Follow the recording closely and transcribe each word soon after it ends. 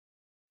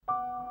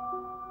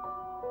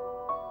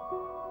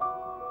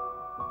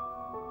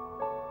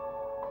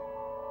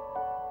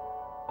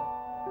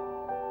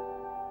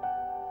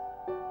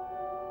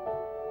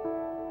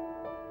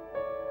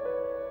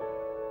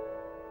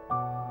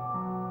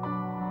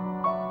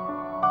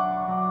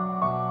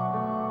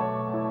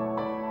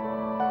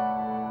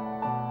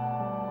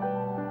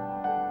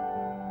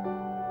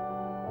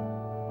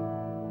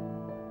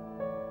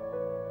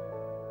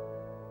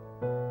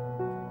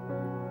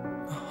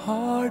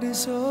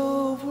body's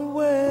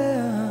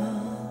overwhelmed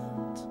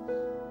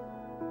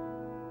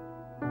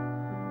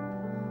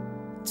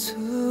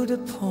to the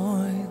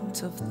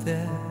point of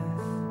death,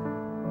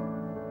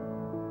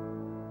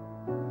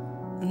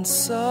 and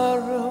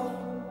sorrow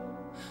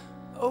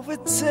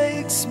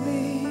overtakes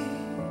me,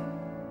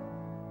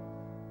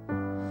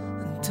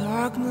 and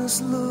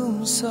darkness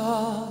looms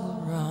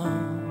all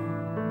around.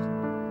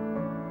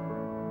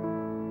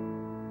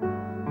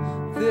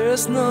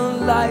 There's no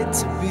light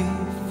to be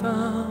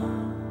found.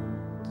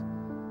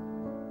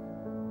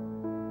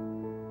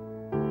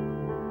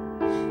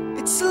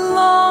 It's a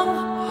long,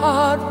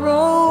 hard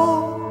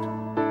road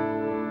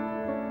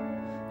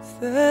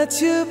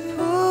that you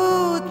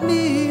put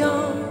me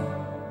on,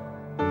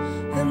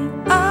 and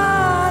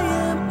I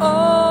am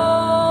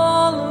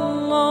all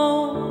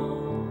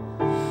alone,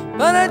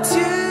 but I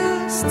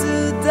choose to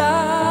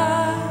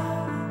die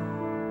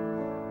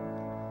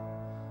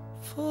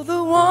for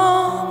the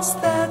ones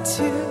that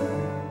you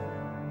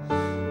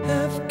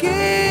have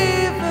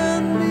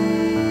given me.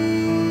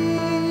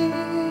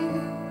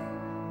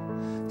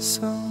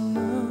 So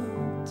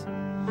not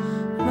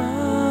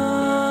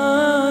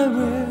my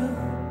will,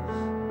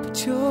 but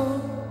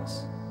yours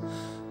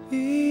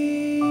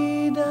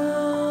be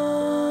done.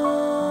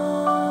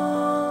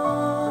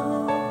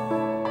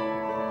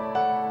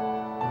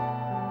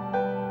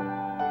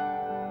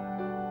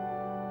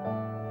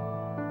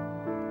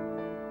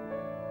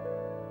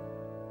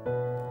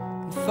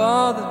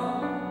 Father,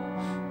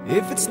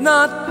 if it's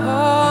not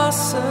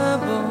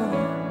possible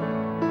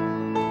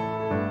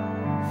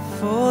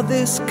for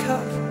this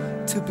cup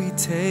to be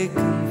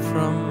taken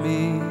from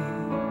me,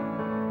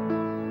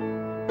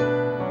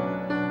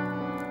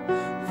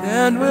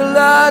 then will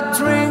I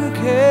drink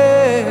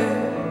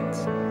it,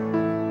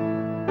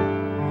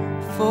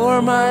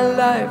 for my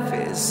life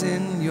is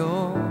in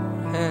your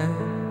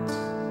hands,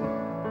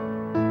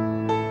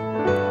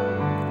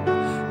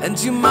 and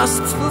you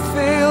must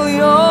fulfill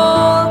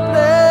your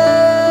plan.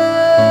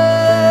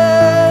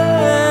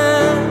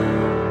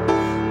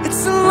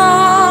 It's a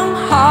long,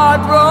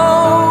 hard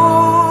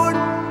road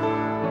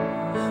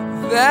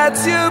that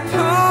you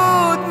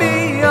put me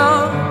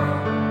on,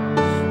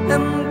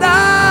 and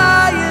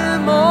I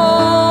am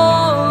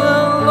all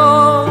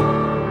alone,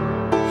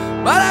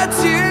 but I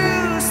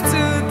choose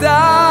to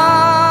die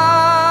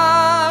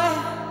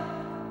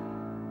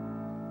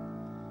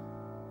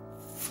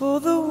for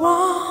the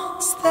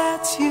ones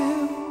that you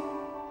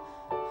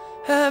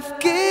have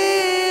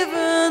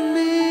given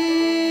me.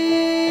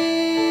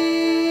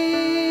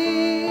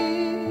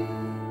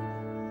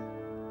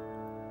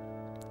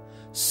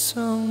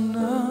 So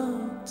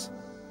not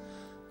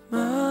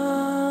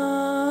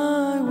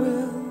my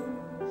will,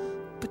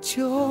 but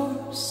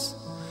yours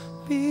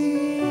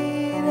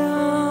be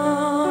done.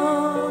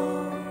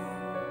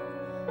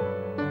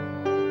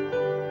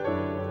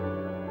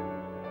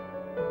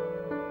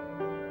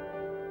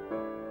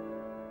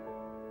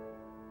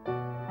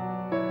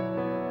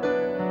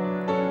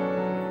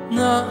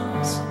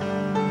 Not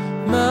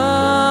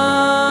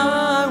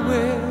my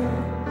will,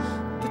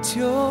 but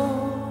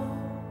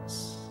yours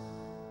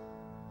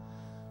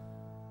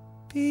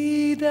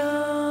be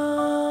done.